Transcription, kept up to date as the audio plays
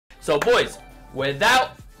So, boys,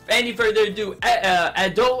 without any further ado,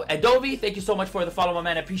 Adobe, thank you so much for the follow, my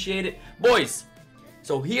man. I appreciate it. Boys,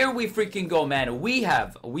 so here we freaking go, man. We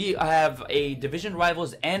have a Division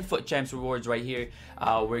Rivals and FUT Champs rewards right here.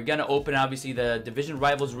 We're gonna open obviously the Division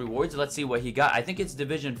Rivals rewards. Let's see what he got. I think it's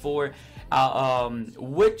Division 4.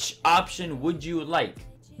 Which option would you like?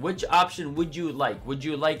 Which option would you like? Would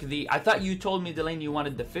you like the... I thought you told me, Delaney, you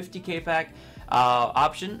wanted the 50k pack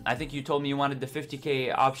option. I think you told me you wanted the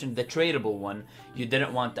 50k option, the tradable one. You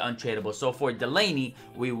didn't want the untradable. So for Delaney,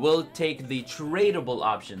 we will take the tradable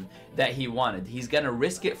option that he wanted. He's gonna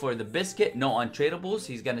risk it for the biscuit. No untradables.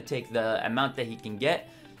 He's gonna take the amount that he can get,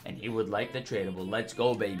 and he would like the tradable. Let's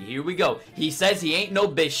go, baby. Here we go. He says he ain't no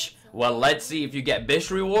bish. Well, let's see if you get bish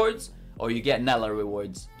rewards or you get Nella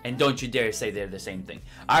rewards. And don't you dare say they're the same thing.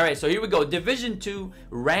 Alright, so here we go. Division 2,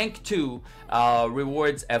 Rank 2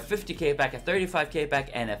 rewards a 50k pack, a 35k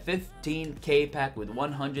pack, and a 15k pack with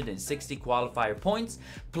 160 qualifier points.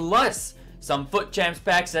 Plus some FUT Champs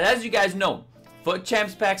packs. And as you guys know, FUT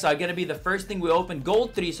Champs packs are going to be the first thing we open.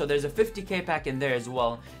 Gold 3, so there's a 50k pack in there as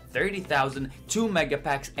well. 30,000, 2 mega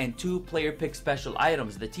packs, and 2 player pick special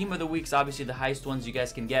items. The team of the week's obviously the highest ones you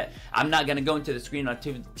guys can get. I'm not gonna go into the screen on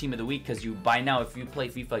team of the week because you, by now, if you play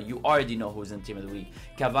FIFA, you already know who's in team of the week.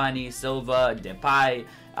 Cavani, Silva, Depay,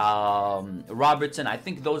 Robertson. I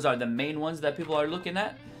think those are the main ones that people are looking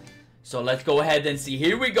at. So let's go ahead and see.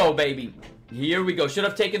 Here we go, baby. Here we go. Should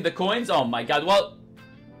have taken the coins. Oh my god. Well,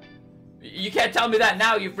 you can't tell me that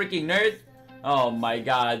now, you freaking nerd. Oh my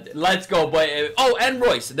god. Let's go, boy. Oh, and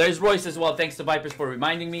Royce. There's Royce as well. Thanks to Vipers for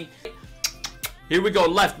reminding me. Here we go.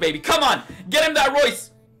 Left, baby. Come on. Get him that Royce.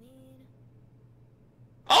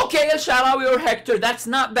 Okay, El Shaarawy or Hector. That's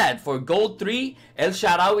not bad. For gold 3, El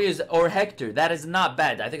Shaarawy or Hector. That is not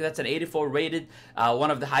bad. I think that's an 84 rated. One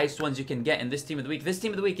of the highest ones you can get in this team of the week. This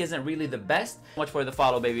team of the week isn't really the best. Much for the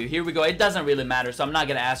follow, baby. Here we go. It doesn't really matter, so I'm not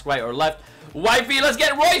going to ask right or left. Wifey, let's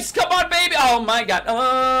get Royce. Come on, baby. Oh, my God.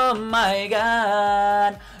 Oh, my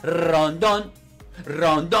God. Rondon.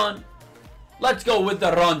 Rondon. Let's go with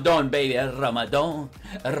the Rondon, baby. Ramadan.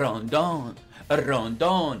 Rondon.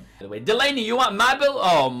 Rondon. Wait, Delaney, you want Mabel?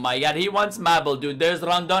 Oh my god, he wants Mabel, dude. There's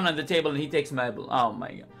Rondon on the table and he takes Mabel. Oh my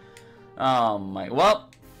god. Oh my. Well,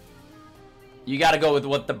 you gotta go with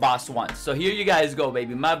what the boss wants. So here you guys go,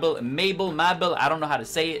 baby. Mabel. I don't know how to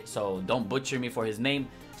say it, so don't butcher me for his name.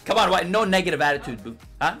 Come on, what? No negative attitude, boo.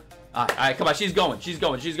 Huh? Alright, come on. She's going.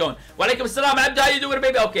 Walaikum salam. How you doing,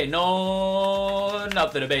 baby? Okay, no,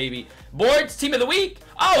 nothing, baby. Boards, team of the week.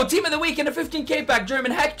 Oh, team of the week in a 15k pack,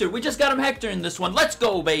 German Hector. We just got him Hector in this one. Let's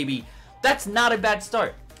go, baby. That's not a bad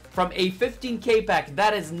start. From a 15k pack,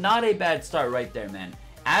 that is not a bad start right there, man.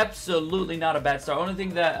 Absolutely not a bad start. Only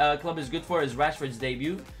thing that club is good for is Rashford's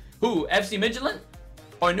debut. Who? FC Midtjylland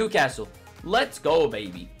or Newcastle? Let's go,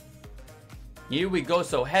 baby. Here we go.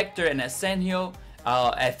 So Hector and Asenjo.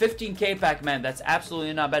 At 15k pack, man, that's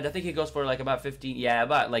absolutely not bad. I think it goes for like about 15, yeah,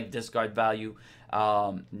 about like discard value.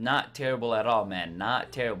 Not terrible at all, man.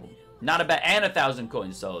 Not terrible. Not a bad, and 1,000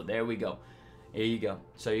 coins. So there we go. Here you go.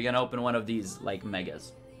 So you're gonna open one of these like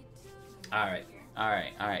megas. All right.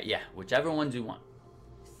 Yeah, whichever ones you want.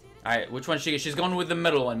 All right, which one she's going with the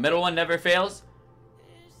middle one. Middle one never fails.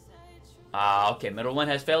 Okay, middle one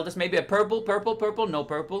has failed us. Maybe a purple, no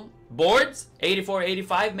purple. Boards, 84,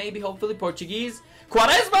 85, maybe, hopefully. Portuguese.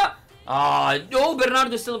 Quaresma! Oh,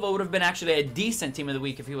 Bernardo Silva would have been actually a decent team of the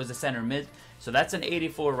week if he was a center mid. So that's an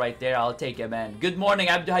 84 right there. I'll take it, man. Good morning,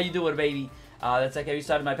 Abdu. How you doing, baby? That's like how you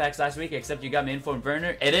started my packs last week, except you got me info on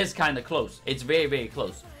Werner. It is kind of close. It's very, very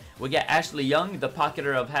close. We get Ashley Young, the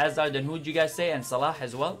pocketer of Hazard, and who'd you guys say? And Salah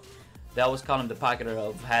as well. They always call him the pocketer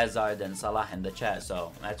of Hazard and Salah in the chat,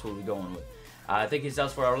 so that's what we're going with. I think he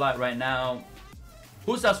sells for a lot right now.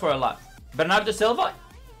 Who sells for a lot? Bernardo Silva?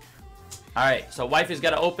 Alright, so Wifey's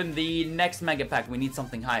got to open the next mega pack. We need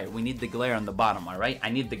something higher. We need the glare on the bottom, alright? I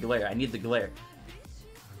need the glare.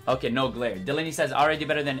 Okay, no glare. Delaney says, already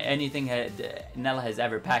better than anything Nella has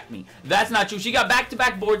ever packed me. That's not true. She got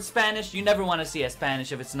back-to-back board Spanish. You never want to see a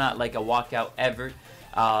Spanish if it's not like a walkout ever.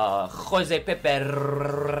 Jose Pepe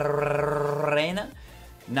Reina.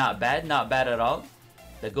 Not bad at all.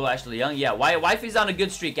 The go Ashley Young. Yeah, Wifey's on a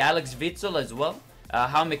good streak. Alex Witzel as well.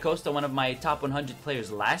 Jaume Costa, one of my top 100 players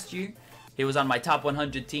last year. He was on my top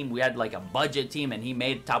 100 team. We had like a budget team and he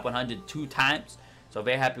made top 100 2 times. So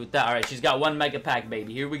very happy with that. Alright, she's got one mega pack,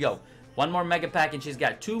 baby. Here we go. One more mega pack and she's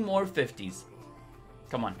got 2 more 50s.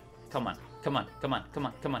 Come on.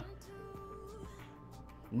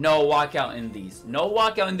 No walkout in these. No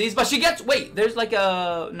walkout in these. But she gets... Wait, there's like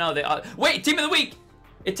a... No, they are... Wait, team of the week.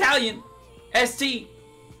 Italian. ST.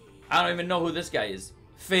 I don't even know who this guy is.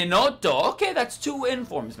 Finotto. Okay, that's 2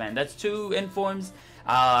 informs, man. That's 2 informs.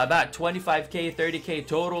 About 25k, 30k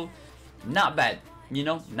total. Not bad. You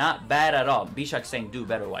know, not bad at all. Bishak saying do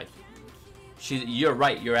better, wife. You're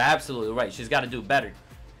right. You're absolutely right. She's got to do better.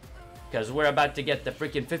 Because we're about to get the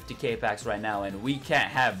freaking 50k packs right now. And we can't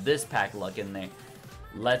have this pack luck in there.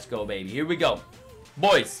 Let's go, baby. Here we go.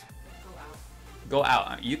 Boys. Go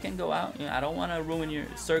out. You can go out. I don't want to ruin your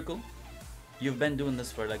circle. You've been doing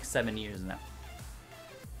this for like 7 years now.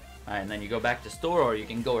 Alright, and then you go back to store, or you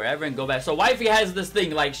can go wherever and go back. So wifey has this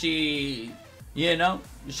thing, like she, you know,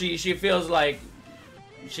 she feels like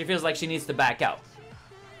she needs to back out.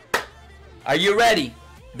 Are you ready?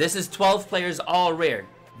 This is 12 players all rare.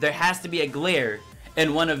 There has to be a glare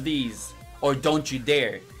in one of these, or don't you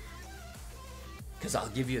dare. Because I'll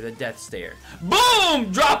give you the death stare.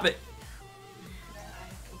 Boom! Drop it!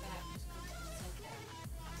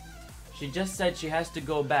 She just said she has to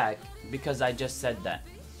go back because I just said that.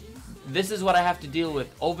 This is what I have to deal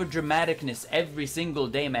with. Over dramaticness every single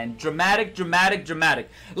day, man. Dramatic, dramatic, dramatic.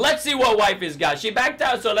 Let's see what wifey's got. She backed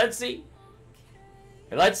out, so let's see.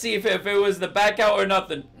 Let's see if it was the back out or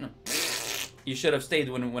nothing. You should have stayed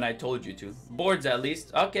when I told you to. Boards at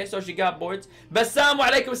least. Okay, so she got boards. Bassam wa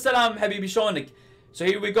alaikum salam, habibi shonik. So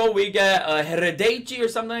here we go. We got Heredeci or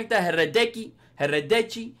something like that.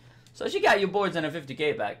 Heredeci. So she got you boards in a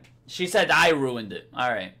 50k pack. She said I ruined it.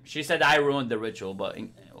 Alright. She said I ruined the ritual, but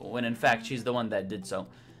when in fact she's the one that did so.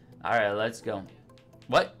 Alright, let's go.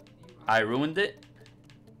 What? I ruined it?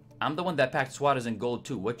 I'm the one that packed swatters in gold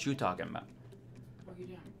too. What you talking about? What are you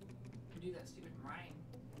doing? You do that stupid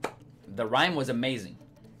rhyme. The rhyme was amazing.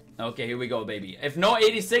 Okay, here we go, baby. If no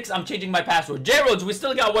 86, I'm changing my password. J-Roads, we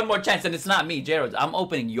still got one more chance, and it's not me, J-Roads. I'm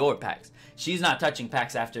opening your packs. She's not touching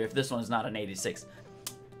packs after if this one's not an 86.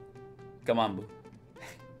 Come on, boo.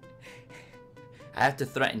 I have to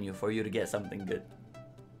threaten you for you to get something good.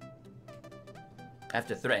 I have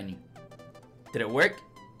to threaten you. Did it work?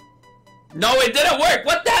 No, it didn't work!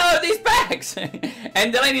 What the hell are these packs?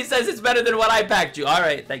 And Delaney says it's better than what I packed you.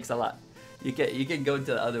 Alright, thanks a lot. You can go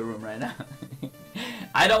into the other room right now.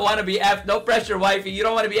 I don't want to be effed. No pressure, wifey. You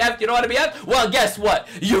don't want to be effed? You don't want to be effed? Well, guess what?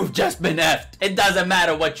 You've just been effed. It doesn't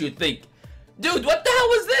matter what you think. Dude, what the hell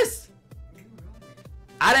was this?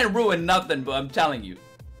 I didn't ruin nothing, but I'm telling you.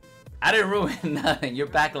 I didn't ruin nothing. Your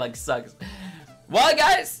pack like sucks. Well,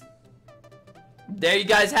 guys, there you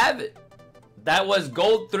guys have it. That was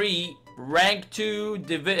Gold 3, Rank 2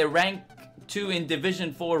 in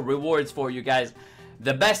Division 4 rewards for you guys.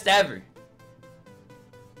 The best ever.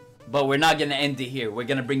 But we're not going to end it here. We're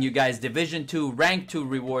going to bring you guys Division 2, Rank 2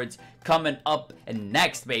 rewards coming up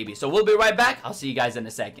next, baby. So we'll be right back. I'll see you guys in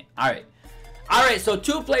a second. Alright. Alright, so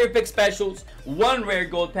 2 player pick specials, 1 rare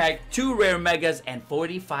gold pack, 2 rare megas, and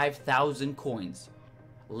 45,000 coins.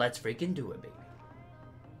 Let's freaking do it, baby.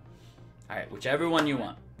 Alright, whichever one you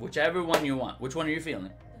want. Whichever one you want. Which one are you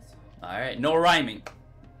feeling? Alright, no rhyming.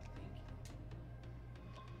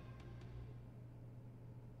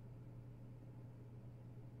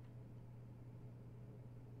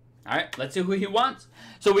 Alright, let's see who he wants.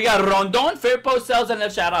 So we got Rondon, Firpo, Sells, and El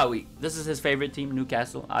Shaarawy. This is his favorite team,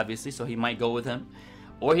 Newcastle, obviously, so he might go with him.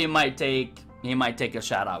 Or he might take El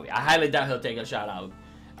Shaarawy. I highly doubt he'll take El Shaarawy.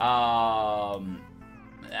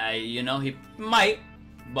 You know, he might,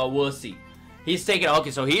 but we'll see. He's taking,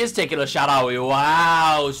 okay, so he is taking El Shaarawy.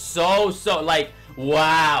 Wow, like,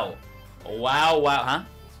 wow. Wow, huh?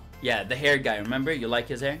 Yeah, the hair guy, remember? You like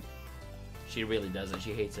his hair? She really doesn't.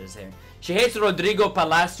 She hates his hair. She hates Rodrigo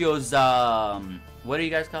Palacios, what do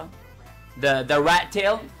you guys call it? The rat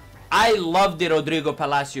tail. I loved the Rodrigo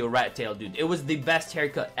Palacio rat tail, dude. It was the best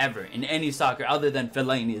haircut ever in any soccer, other than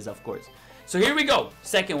Fellaini's, of course. So here we go.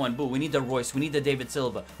 Second one, boo. We need the Royce. We need the David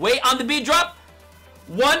Silva. Wait, on the beat drop.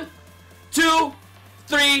 1, 2,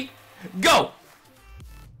 3, go.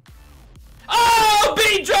 Oh,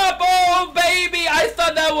 beat drop! Oh, baby! I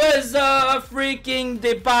thought that was freaking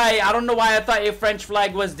Depay. I don't know why I thought a French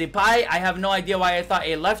flag was Depay. I have no idea why I thought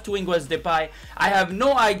a left wing was Depay. I have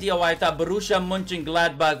no idea why I thought Borussia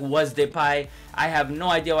Mönchengladbach was Depay. I have no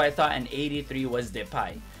idea why I thought an 83 was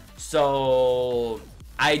Depay. So,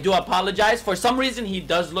 I do apologize. For some reason, he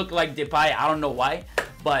does look like Depay. I don't know why,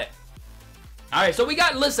 but... Alright, so we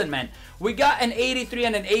got, listen, man. We got an 83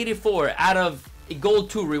 and an 84 out of... Gold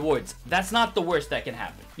 2 rewards. That's not the worst that can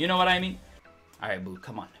happen. You know what I mean? Alright, boo.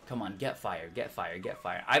 Come on. Come on. Get fire. Get fire. Get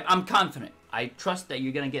fire. I'm confident. I trust that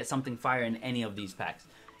you're going to get something fire in any of these packs.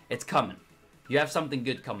 It's coming. You have something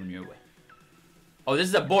good coming your way. Oh, this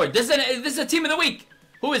is a board. This is a team of the week.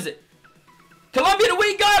 Who is it? Colombian.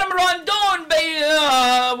 We got him. Rondon, baby.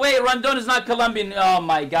 Wait, Rondon is not Colombian. Oh,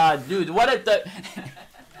 my God. Dude, what at the...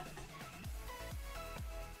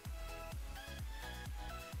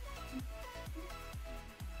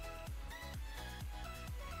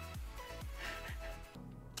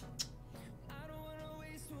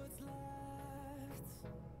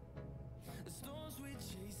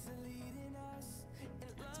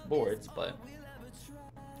 boards, but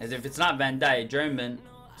as if it's not Van Dijk, German,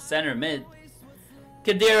 center mid.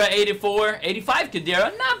 Khedira 84, 85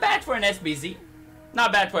 Khedira, not bad for an SBZ.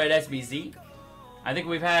 Not bad for an SBZ. I think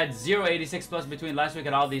we've had 0 86 plus between last week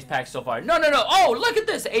and all these packs so far. No. Oh, look at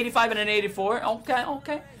this. 85 and an 84.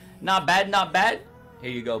 Okay. Not bad.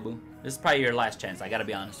 Here you go, boo. This is probably your last chance. I gotta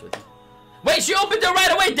be honest with you. Wait, she opened it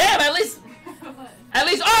right away. Damn, at least.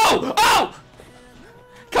 Oh!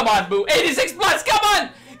 Come on, boo. 86 plus. Come on.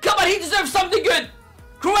 He deserves something good.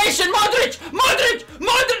 Croatian, Modric.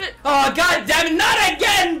 Oh, god damn it. Not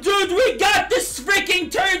again, dude. We got this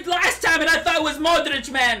freaking turd last time, and I thought it was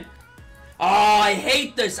Modric, man. Oh, I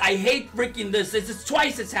hate this. I hate freaking this. This is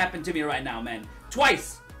twice it's happened to me right now, man.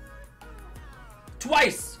 Twice.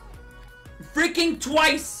 Freaking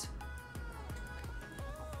twice.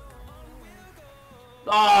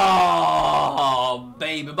 Oh,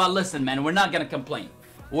 baby. But listen, man, we're not gonna complain.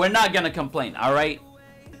 Alright?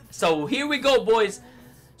 So here we go, boys.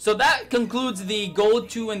 So that concludes the Gold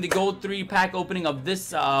 2 and the Gold 3 pack opening of this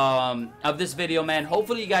video, man.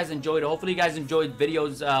 Hopefully you guys enjoyed it. Hopefully you guys enjoyed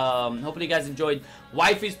videos. Hopefully you guys enjoyed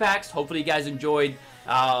Wifey's packs. Hopefully you guys enjoyed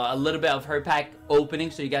a little bit of her pack opening,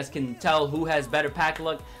 so you guys can tell who has better pack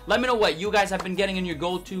luck. Let me know what you guys have been getting in your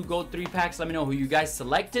Gold 2, Gold 3 packs. Let me know who you guys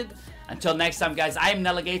selected. Until next time, guys, I am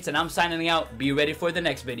Nella Gates, and I'm signing out. Be ready for the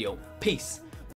next video. Peace.